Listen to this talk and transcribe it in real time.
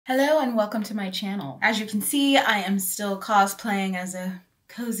Hello and welcome to my channel. As you can see, I am still cosplaying as a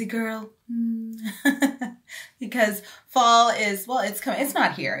cozy girl because fall is, well, it's coming. It's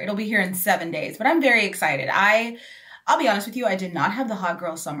not here. It'll be here in 7 days, but I'm very excited. I'll be honest with you, I did not have the hot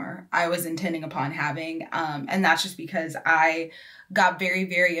girl summer I was intending upon having, and that's just because I got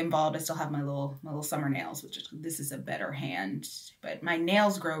very involved. I still have my little summer nails, which this is a better hand, but my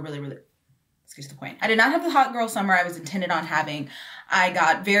nails grow really. Let's get to the point. I did not have the hot girl summer I was intended on having. I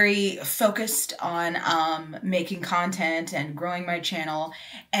got very focused on making content and growing my channel.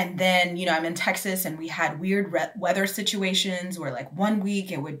 And then, you know, I'm in Texas and we had weird weather situations where like 1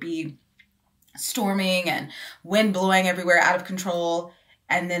 week it would be storming and wind blowing everywhere out of control.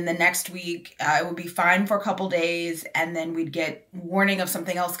 And then the next week it would be fine for a couple days. And then we'd get warning of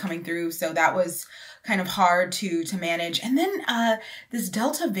something else coming through. So that was kind of hard to manage. And then this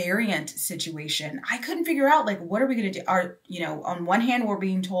Delta variant situation, I couldn't figure out, like, what are we going to do? You know, on one hand, we're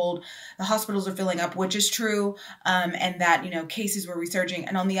being told the hospitals are filling up, which is true, and that, you know, cases were resurging.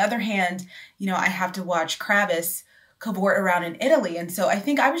 And on the other hand, you know, I have to watch Kravis cavort around in Italy. And so I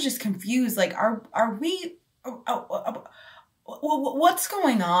think I was just confused, like, are we, what's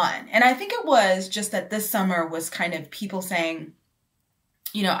going on? And I think it was just that this summer was kind of people saying,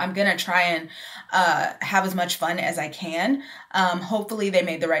 you know, I'm going to try and have as much fun as I can. Hopefully they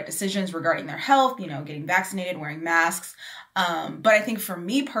made the right decisions regarding their health, you know, getting vaccinated, wearing masks. But I think for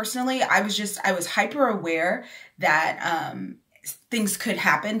me personally, I was hyper aware that things could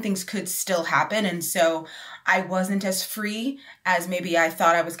happen, things could still happen. And so I wasn't as free as maybe I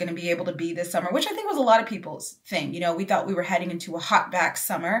thought I was going to be able to be this summer, which I think was a lot of people's thing. You know, we thought we were heading into a hot back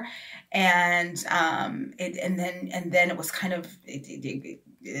summer, and then it was kind of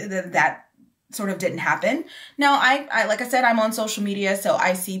that sort of didn't happen. Now, I like I said, I'm on social media, so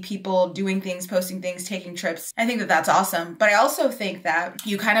I see people doing things, posting things, taking trips. I think that that's awesome. But I also think that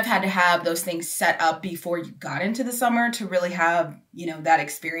you kind of had to have those things set up before you got into the summer to really have, you know, that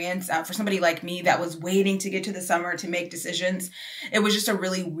experience. For somebody like me that was waiting to get to the summer to make decisions, it was just a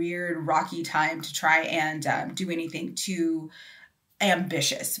really weird, rocky time to try and do anything too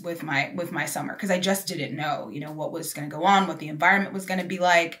ambitious with my summer, because I just didn't know, you know, what was going to go on, what the environment was going to be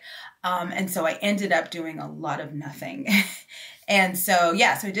like. And so I ended up doing a lot of nothing. And so,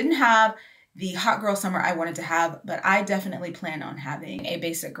 yeah, so I didn't have the hot girl summer I wanted to have, but I definitely plan on having a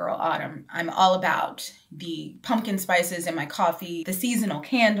basic girl autumn. I'm all about the pumpkin spices in my coffee, the seasonal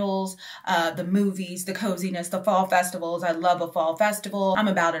candles, the movies, the coziness, the fall festivals. I love a fall festival. I'm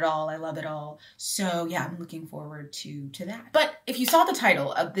about it all. I love it all. So yeah, I'm looking forward to that. But if you saw the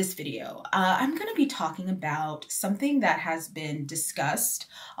title of this video, I'm going to be talking about something that has been discussed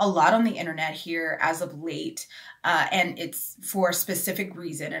a lot on the internet here as of late. And it's for a specific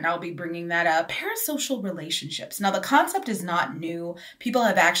reason, and I'll be bringing that up. Parasocial relationships. Now, the concept is not new. People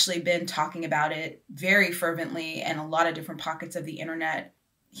have actually been talking about it very fervently in a lot of different pockets of the internet,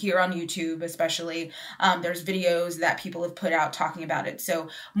 here on YouTube especially. There's videos that people have put out talking about it. So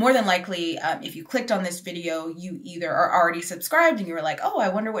more than likely, if you clicked on this video, you either are already subscribed and you were like, oh, I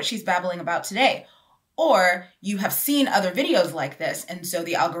wonder what she's babbling about today. Or you have seen other videos like this, and so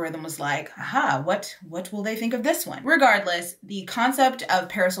the algorithm was like, aha, what will they think of this one? Regardless, the concept of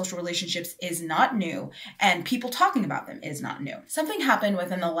parasocial relationships is not new, and people talking about them is not new. Something happened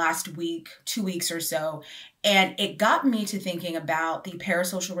within the last week, 2 weeks or so, and it got me to thinking about the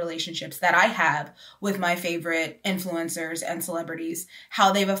parasocial relationships that I have with my favorite influencers and celebrities,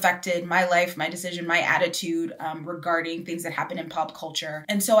 how they've affected my life, my decision, my attitude regarding things that happen in pop culture.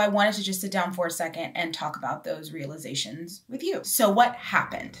 And so I wanted to just sit down for a second and talk about those realizations with you. So what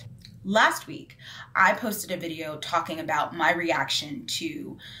happened? Last week, I posted a video talking about my reaction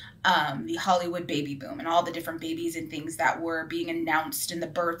to the Hollywood baby boom and all the different babies and things that were being announced, and the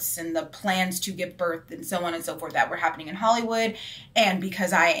births and the plans to give birth and so on and so forth that were happening in Hollywood. And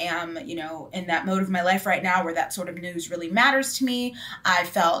because I am, you know, in that mode of my life right now where that sort of news really matters to me, I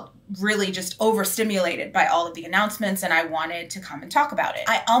felt really just overstimulated by all of the announcements, and I wanted to come and talk about it.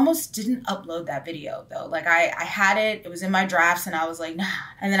 I almost didn't upload that video though. Like I had it was in my drafts, and I was like, nah.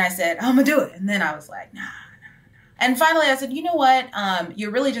 And then I said, I'm gonna do it. And then I was like, nah. And finally I said, you know what?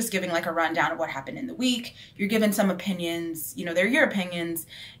 You're really just giving like a rundown of what happened in the week. You're giving some opinions, you know, they're your opinions,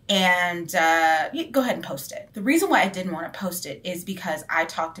 and go ahead and post it. The reason why I didn't want to post it is because I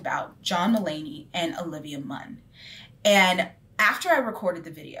talked about John Mulaney and Olivia Munn. And after I recorded the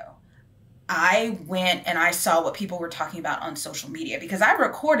video, I went and I saw what people were talking about on social media, because I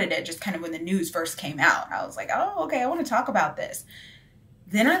recorded it just kind of when the news first came out. I was like, oh, okay, I want to talk about this.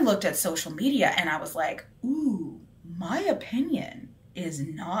 Then I looked at social media and I was like, ooh, my opinion is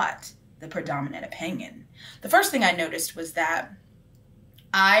not the predominant opinion. The first thing I noticed was that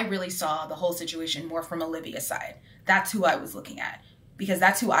I really saw the whole situation more from Olivia's side. That's who I was looking at, because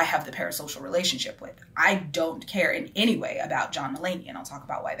that's who I have the parasocial relationship with. I don't care in any way about John Mulaney, and I'll talk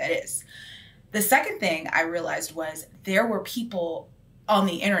about why that is. The second thing I realized was there were people on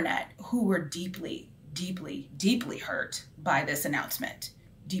the internet who were deeply, deeply, deeply hurt by this announcement.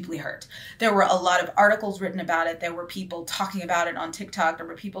 Deeply hurt. There were a lot of articles written about it. There were people talking about it on TikTok. There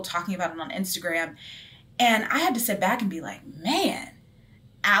were people talking about it on Instagram. And I had to sit back and be like, man,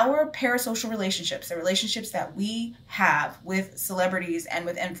 our parasocial relationships, the relationships that we have with celebrities and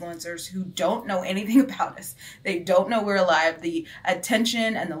with influencers who don't know anything about us, they don't know we're alive, the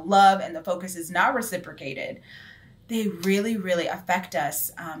attention and the love and the focus is not reciprocated, they really, really affect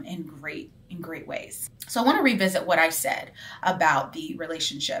us in great ways. So I want to revisit what I said about the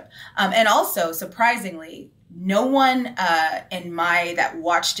relationship. And also, surprisingly, no one that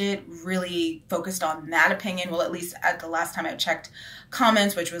watched it really focused on that opinion. Well, at least at the last time I checked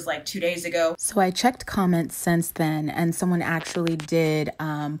comments, which was like 2 days ago. So I checked comments since then, and someone actually did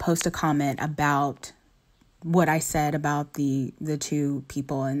post a comment about what I said about the two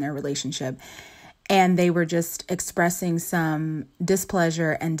people and their relationship. And they were just expressing some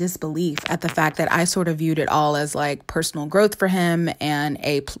displeasure and disbelief at the fact that I sort of viewed it all as like personal growth for him and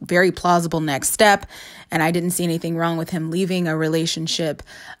a very plausible next step. And I didn't see anything wrong with him leaving a relationship,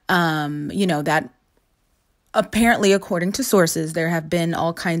 that apparently, according to sources, there have been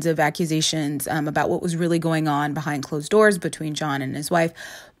all kinds of accusations about what was really going on behind closed doors between John and his wife.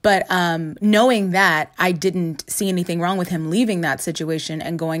 But knowing that, I didn't see anything wrong with him leaving that situation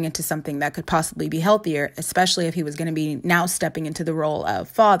and going into something that could possibly be healthier, especially if he was going to be now stepping into the role of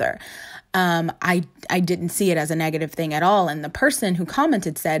father. I didn't see it as a negative thing at all. And the person who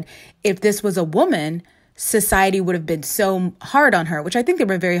commented said, if this was a woman, society would have been so hard on her, which I think they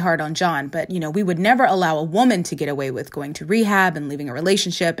were very hard on John. But, we would never allow a woman to get away with going to rehab and leaving a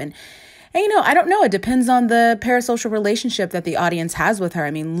relationship. And I don't know. It depends on the parasocial relationship that the audience has with her.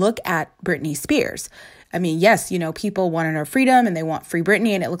 I mean, look at Britney Spears. I mean, yes, people wanted her freedom and they want free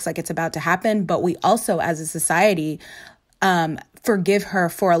Britney, and it looks like it's about to happen. But we also, as a society, forgive her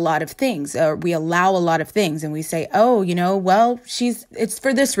for a lot of things. We allow a lot of things, and we say, oh, it's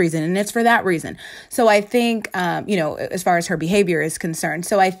for this reason and it's for that reason. So I think, as far as her behavior is concerned.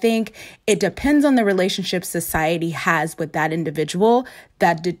 So I think it depends on the relationship society has with that individual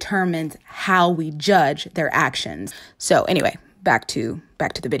that determines how we judge their actions. So anyway, back to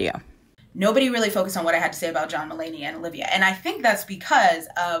the video. Nobody really focused on what I had to say about John Mulaney and Olivia. And I think that's because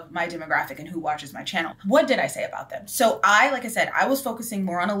of my demographic and who watches my channel. What did I say about them? So like I said, I was focusing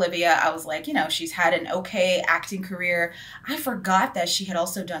more on Olivia. I was like, she's had an okay acting career. I forgot that she had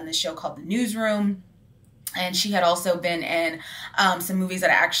also done this show called The Newsroom. And she had also been in some movies that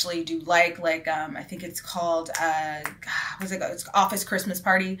I actually do like I think it's called, It's Office Christmas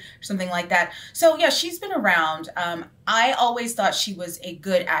Party or something like that. So yeah, she's been around. I always thought she was a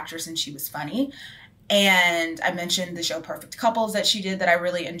good actress and she was funny. And I mentioned the show Perfect Couples that she did that I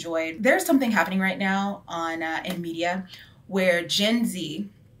really enjoyed. There's something happening right now in media where Gen Z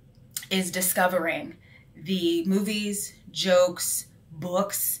is discovering the movies, jokes,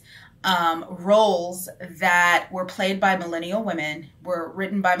 books, roles that were played by millennial women, were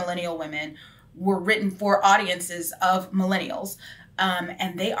written by millennial women, were written for audiences of millennials.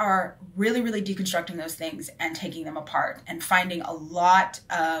 And they are really, really deconstructing those things and taking them apart and finding a lot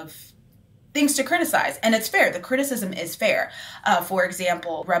of things to criticize. And it's fair. The criticism is fair. For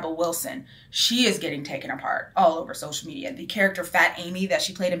example, Rebel Wilson, she is getting taken apart all over social media. The character Fat Amy that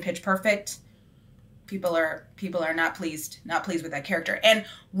she played in Pitch Perfect, people are not pleased with that character. And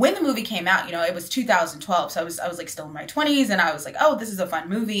when the movie came out, it was 2012. So I was like still in my 20s, and I was like, oh, this is a fun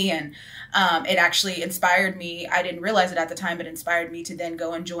movie. And it actually inspired me. I didn't realize it at the time, but it inspired me to then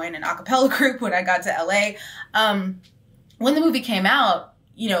go and join an a cappella group when I got to LA. When the movie came out,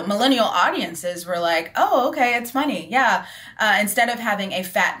 millennial audiences were like, oh, okay, it's funny. Yeah. Instead of having a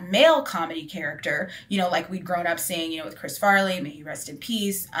fat male comedy character, like we'd grown up seeing, with Chris Farley, may he rest in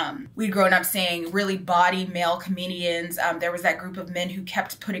peace. We'd grown up seeing really bawdy male comedians. There was that group of men who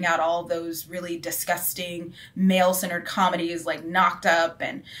kept putting out all those really disgusting male-centered comedies like Knocked Up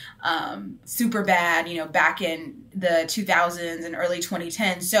and Super Bad, back in the 2000s and early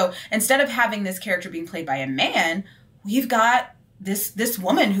 2010s. So instead of having this character being played by a man, we've got this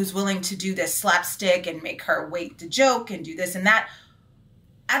woman who's willing to do this slapstick and make her wait to joke and do this and that.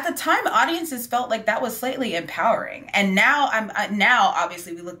 At the time, audiences felt like that was slightly empowering. And now now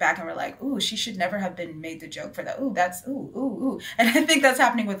obviously we look back and we're like, ooh, she should never have been made the joke for that. Ooh, that's ooh, ooh, ooh. And I think that's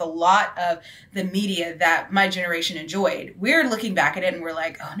happening with a lot of the media that my generation enjoyed. We're looking back at it and we're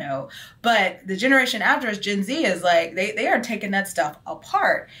like, oh no. But the generation after us, Gen Z, is like, they are taking that stuff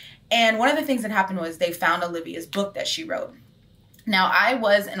apart. And one of the things that happened was they found Olivia's book that she wrote. Now, I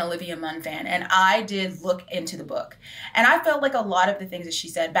was an Olivia Munn fan, and I did look into the book. And I felt like a lot of the things that she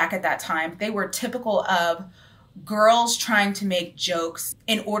said back at that time, they were typical of girls trying to make jokes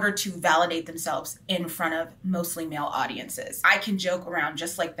in order to validate themselves in front of mostly male audiences. I can joke around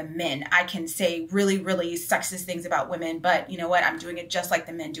just like the men. I can say really, really sexist things about women, but you know what? I'm doing it just like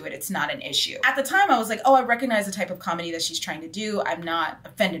the men do it. It's not an issue. At the time, I was like, oh, I recognize the type of comedy that she's trying to do. I'm not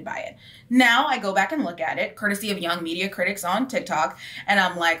offended by it. Now I go back and look at it, courtesy of young media critics on TikTok, and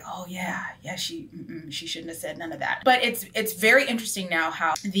I'm like, oh yeah, she shouldn't have said none of that. But it's very interesting now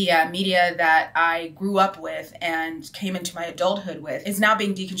how the media that I grew up with and came into my adulthood with is now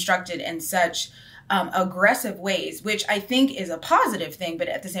being deconstructed in such aggressive ways, which I think is a positive thing, but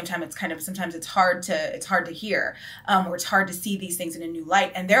at the same time, it's kind of, sometimes it's hard to hear, or it's hard to see these things in a new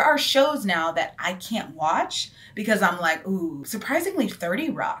light. And there are shows now that I can't watch because I'm like, ooh, surprisingly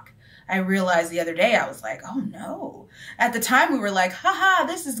 30 Rock. I realized the other day, I was like, oh no. At the time we were like, haha,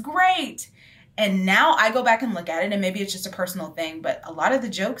 this is great. And now I go back and look at it, and maybe it's just a personal thing, but a lot of the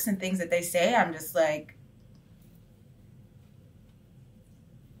jokes and things that they say, I'm just like,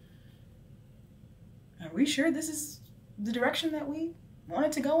 are we sure this is the direction that we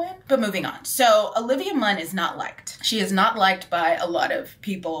wanted to go in? But moving on. So Olivia Munn is not liked. She is not liked by a lot of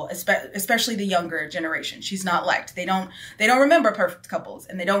people, especially the younger generation. She's not liked. They don't remember Perfect Couples,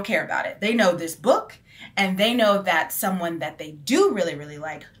 and they don't care about it. They know this book, and they know that someone that they do really, really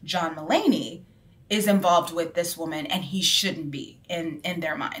like, John Mulaney, is involved with this woman, and he shouldn't be in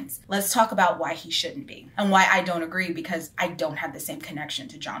their minds. Let's talk about why he shouldn't be and why I don't agree, because I don't have the same connection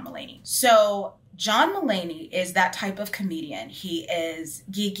to John Mulaney. So John Mulaney is that type of comedian. He is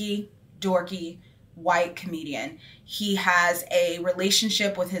geeky, dorky, white comedian. He has a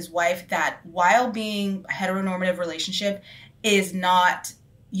relationship with his wife that, while being a heteronormative relationship, is not,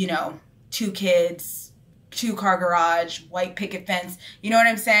 2 kids, 2-car garage, white picket fence. You know what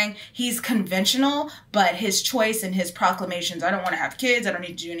I'm saying? He's conventional, but his choice and his proclamations, I don't want to have kids, I don't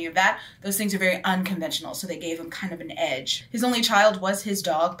need to do any of that, those things are very unconventional, so they gave him kind of an edge. His only child was his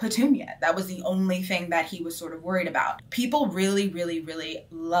dog, Petunia. That was the only thing that he was sort of worried about. People really, really, really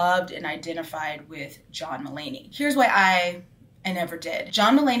loved and identified with John Mulaney. Here's why I never did.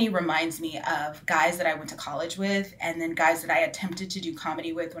 John Mulaney reminds me of guys that I went to college with, and then guys that I attempted to do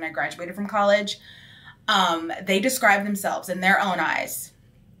comedy with when I graduated from college. They describe themselves in their own eyes.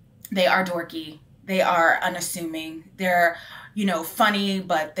 They are dorky. They are unassuming. They're, funny,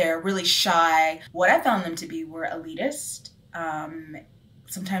 but they're really shy. What I found them to be were elitist,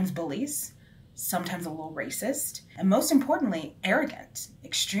 sometimes bullies, sometimes a little racist, and most importantly, arrogant,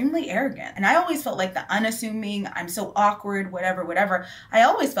 extremely arrogant. And I always felt like the unassuming, I'm so awkward, whatever, I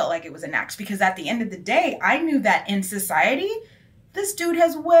always felt like it was an act, because at the end of the day, I knew that in society, this dude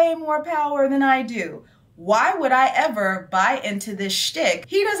has way more power than I do. Why would I ever buy into this shtick?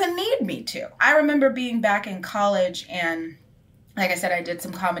 He doesn't need me to. I remember being back in college, and like I said, I did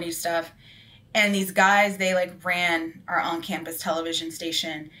some comedy stuff, and these guys, they ran our on-campus television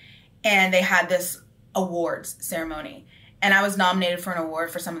station, and they had this awards ceremony. And I was nominated for an award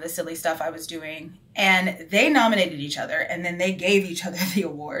for some of the silly stuff I was doing. And they nominated each other, and then they gave each other the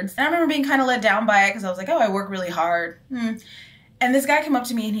awards. And I remember being kind of let down by it, because I was like, oh, I work really hard. And this guy came up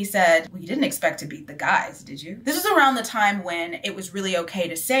to me and he said, well, you didn't expect to beat the guys, did you? This was around the time when it was really okay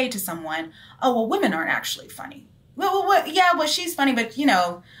to say to someone, oh, well, women aren't actually funny. Well, she's funny, but,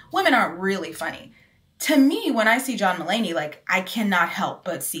 women aren't really funny. To me, when I see John Mulaney, I cannot help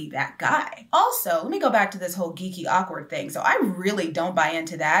but see that guy. Also, let me go back to this whole geeky, awkward thing. So I really don't buy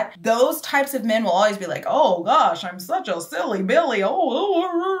into that. Those types of men will always be like, oh gosh, I'm such a silly Billy.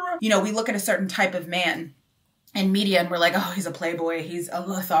 We look at a certain type of man in media and we're like, oh, he's a playboy, he's a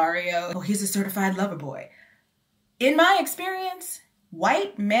Lothario, oh, he's a certified lover boy. In my experience,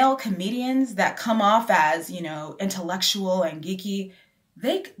 white male comedians that come off as, intellectual and geeky,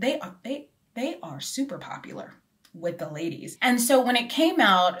 they are super popular with the ladies. And so when it came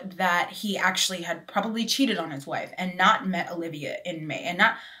out that he actually had probably cheated on his wife and not met Olivia in May,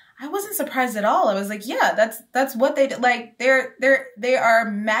 I wasn't surprised at all. I was like, yeah, that's what they did. They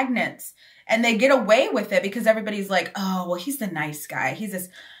are magnets. And they get away with it because everybody's like, oh, well, he's the nice guy. He's this.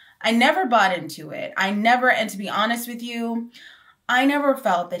 I never bought into it. And to be honest with you, I never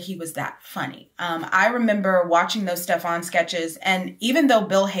felt that he was that funny. I remember watching those Stefan sketches, and even though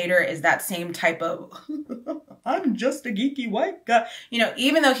Bill Hader is that same type of, I'm just a geeky white guy, you know,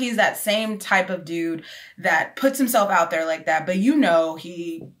 even though he's that same type of dude that puts himself out there like that, but you know,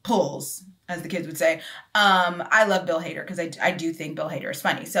 he pulls, as the kids would say. I love Bill Hader because I do think Bill Hader is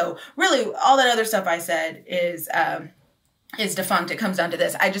funny. So really all that other stuff I said is defunct. It comes down to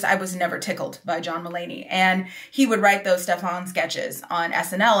this. I was never tickled by John Mulaney, and he would write those Stefan sketches on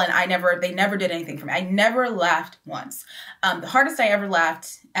SNL, and they never did anything for me. I never laughed once. The hardest I ever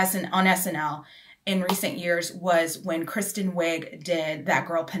laughed on SNL in recent years was when Kristen Wiig did that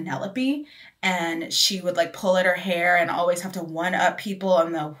girl Penelope, and she would like pull at her hair and always have to one up people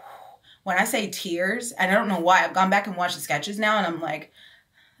on the, when I say tears, and I don't know why, I've gone back and watched the sketches now, and I'm like,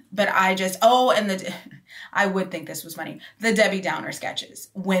 but I just, I would think this was funny. The Debbie Downer sketches,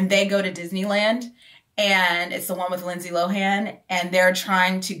 when they go to Disneyland, and it's the one with Lindsay Lohan, and they're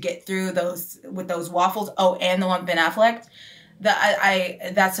trying to get through those, with those waffles. Oh, and the one with Ben Affleck.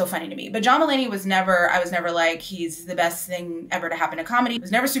 That's so funny to me. But John Mulaney I was never like, he's the best thing ever to happen to comedy. I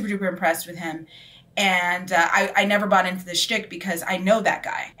was never super duper impressed with him. And I never bought into the shtick because I know that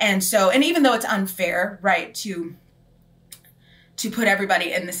guy. And so, and even though it's unfair, right, to put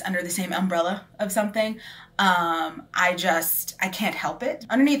everybody in this under the same umbrella of something, I can't help it.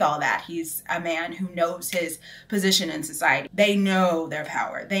 Underneath all that, he's a man who knows his position in society. They know their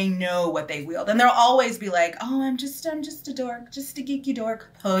power. They know what they wield. And they'll always be like, oh, I'm just a dork, just a geeky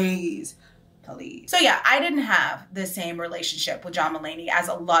dork. Please. So yeah, I didn't have the same relationship with John Mulaney as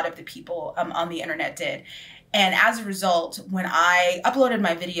a lot of the people on the internet did. And as a result, when I uploaded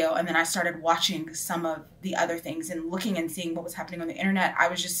my video and then I started watching some of the other things and looking and seeing what was happening on the internet, I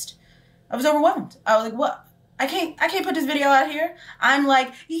was overwhelmed. I was like, what? I can't put this video out here. I'm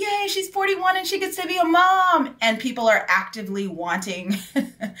like, yay, she's 41 and she gets to be a mom. And people are actively wanting,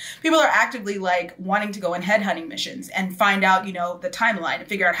 like wanting to go on headhunting missions and find out, you know, the timeline and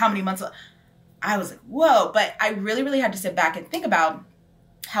figure out how many months. I was like, whoa. But I really, really had to sit back and think about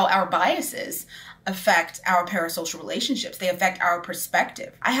how our biases affect our parasocial relationships. They affect our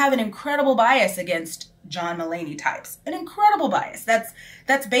perspective. I have an incredible bias against John Mulaney types, an incredible bias.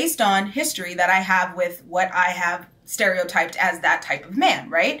 That's based on history that I have with what I have stereotyped as that type of man,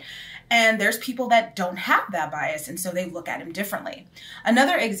 right? And there's people that don't have that bias, and so they look at him differently.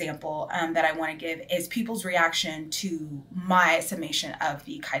 Another example that I want to give is people's reaction to my summation of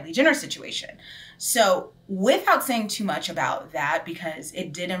the Kylie Jenner situation. So without saying too much about that, because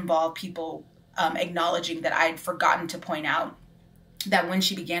it did involve people acknowledging that I'd forgotten to point out that when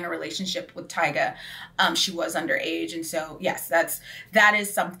she began a relationship with Tyga, she was underage. And so, yes, that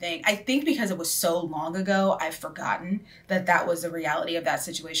is something, I think because it was so long ago, I've forgotten that was the reality of that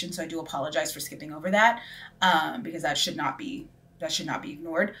situation. So I do apologize for skipping over that, because that should not be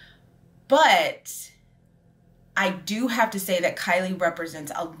ignored. But I do have to say that Kylie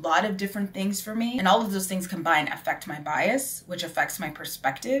represents a lot of different things for me. And all of those things combined affect my bias, which affects my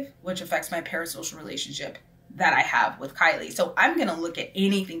perspective, which affects my parasocial relationship that I have with Kylie. So I'm going to look at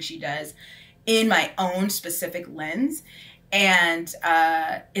anything she does in my own specific lens. And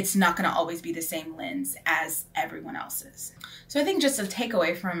it's not going to always be the same lens as everyone else's. So I think just a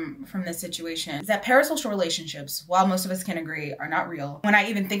takeaway from this situation is that parasocial relationships, while most of us can agree, are not real. When I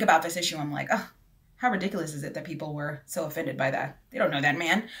even think about this issue, I'm like, oh, how ridiculous is it that people were so offended by that? They don't know that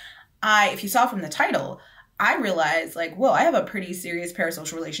man. If you saw from the title, I realized like, whoa, I have a pretty serious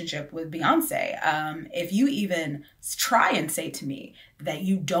parasocial relationship with Beyonce. If you even try and say to me that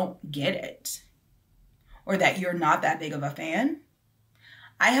you don't get it or that you're not that big of a fan,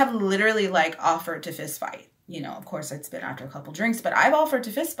 I have literally like offered to fist fight. You know, of course it's been after a couple drinks, but I've offered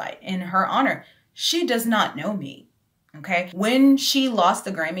to fist fight in her honor. She does not know me. Okay. When she lost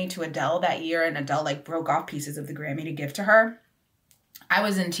the Grammy to Adele that year and Adele like broke off pieces of the Grammy to give to her, I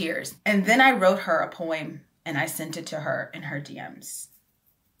was in tears. And then I wrote her a poem and I sent it to her in her DMs.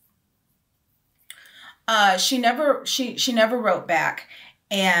 She never wrote back,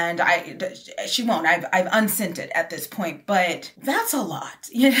 and she won't. I've unsent it at this point, but that's a lot,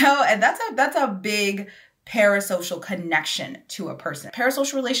 you know, and that's a big parasocial connection to a person.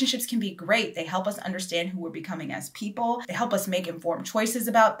 Parasocial relationships can be great. They help us understand who we're becoming as people. They help us make informed choices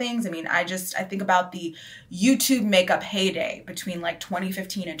about things. I mean, I think about the YouTube makeup heyday between like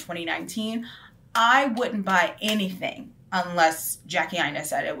 2015 and 2019. I wouldn't buy anything unless Jackie Aina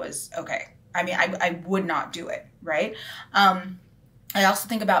said it was okay. I mean, I would not do it, right? I also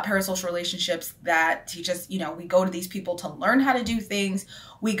think about parasocial relationships that teach us, you know, we go to these people to learn how to do things,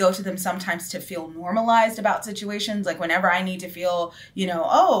 we go to them sometimes to feel normalized about situations. Like whenever I need to feel,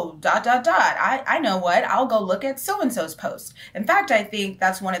 oh, ... I know what, I'll go look at so-and-so's post. In fact, I think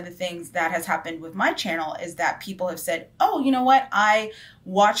that's one of the things that has happened with my channel is that people have said, oh, you know what, I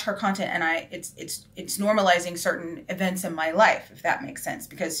watch her content and it's normalizing certain events in my life, if that makes sense,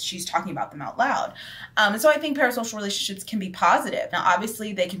 because she's talking about them out loud. So I think parasocial relationships can be positive. Now,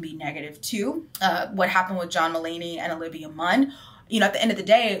 obviously they can be negative too. What happened with John Mulaney and Olivia Munn, at the end of the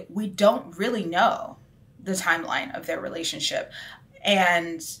day, we don't really know the timeline of their relationship.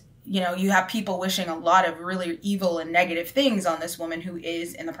 And you have people wishing a lot of really evil and negative things on this woman who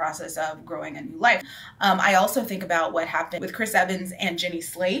is in the process of growing a new life. I also think about what happened with Chris Evans and Jenny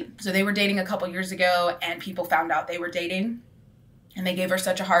Slate. So they were dating a couple years ago and people found out they were dating and they gave her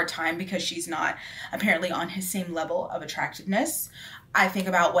such a hard time because she's not apparently on his same level of attractiveness. I think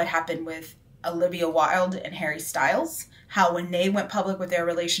about what happened with Olivia Wilde and Harry Styles, how when they went public with their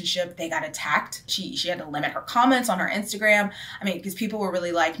relationship, they got attacked. She had to limit her comments on her Instagram. I mean, because people were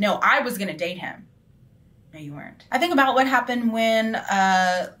really like, no, I was going to date him. No, you weren't. I think about what happened when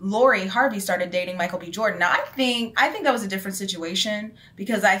Lori Harvey started dating Michael B. Jordan. Now, I think that was a different situation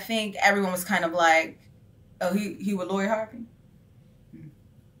because I think everyone was kind of like, oh, he with Lori Harvey?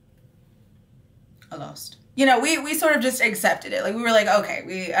 I lost. We sort of just accepted it. Like we were like, okay,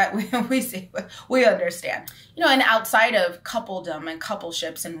 we see, we understand. And outside of coupledom and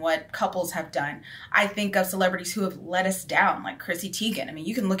coupleships and what couples have done, I think of celebrities who have let us down, like Chrissy Teigen. I mean,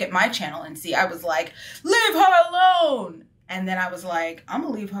 you can look at my channel and see I was like, leave her alone. And then I was like, I'm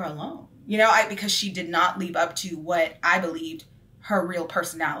gonna leave her alone. Because she did not live up to what I believed her real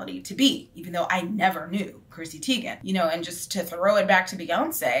personality to be, even though I never knew Chrissy Teigen. And just to throw it back to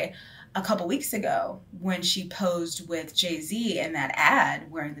Beyonce, a couple weeks ago when she posed with Jay-Z in that ad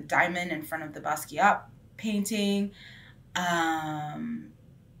wearing the diamond in front of the Basquiat painting,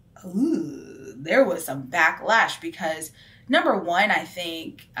 there was some backlash because number one, I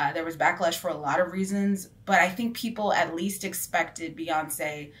think there was backlash for a lot of reasons, but I think people at least expected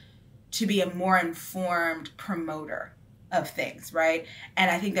Beyonce to be a more informed promoter of things, right? And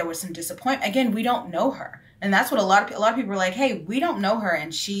I think there was some disappointment. Again, we don't know her. And that's what a lot of people were like, hey, we don't know her.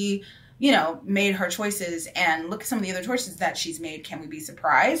 And she, made her choices and look at some of the other choices that she's made. Can we be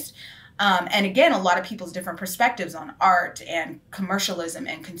surprised? And again, a lot of people's different perspectives on art and commercialism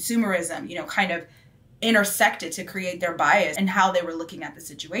and consumerism, kind of intersected to create their bias and how they were looking at the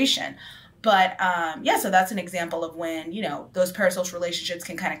situation. But so that's an example of when, those parasocial relationships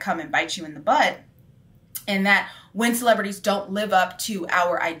can kind of come and bite you in the butt. And that when celebrities don't live up to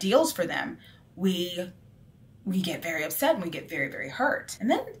our ideals for them, we get very upset and we get very, very hurt. And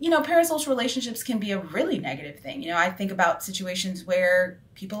then, parasocial relationships can be a really negative thing. I think about situations where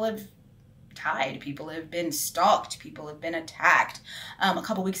people have died, people have been stalked, people have been attacked. A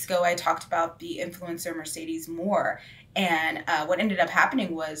couple weeks ago, I talked about the influencer Mercedes Moore. And what ended up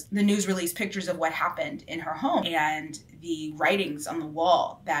happening was the news released pictures of what happened in her home and the writings on the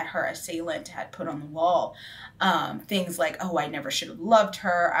wall that her assailant had put on the wall. Things like, oh, I never should have loved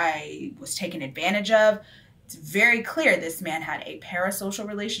her. I was taken advantage of. It's very clear this man had a parasocial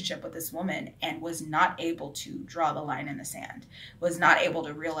relationship with this woman and was not able to draw the line in the sand, was not able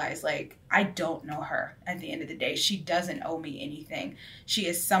to realize, like, I don't know her at the end of the day. She doesn't owe me anything. She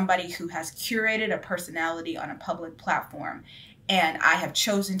is somebody who has curated a personality on a public platform, and I have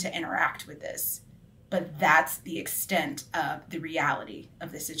chosen to interact with this. But that's the extent of the reality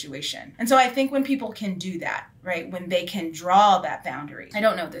of the situation. And so I think when people can do that, right, when they can draw that boundary, I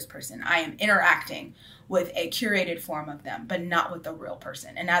don't know this person, I am interacting with a curated form of them, but not with the real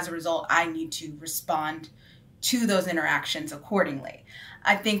person. And as a result, I need to respond to those interactions accordingly.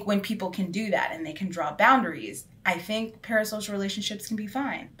 I think when people can do that and they can draw boundaries, I think parasocial relationships can be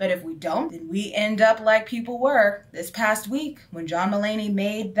fine. But if we don't, then we end up like people were this past week when John Mulaney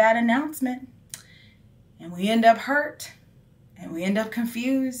made that announcement. And we end up hurt, and we end up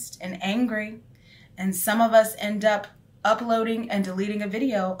confused and angry. And some of us end up uploading and deleting a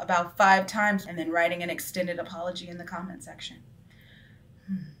video about 5 times and then writing an extended apology in the comment section.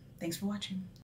 Thanks for watching.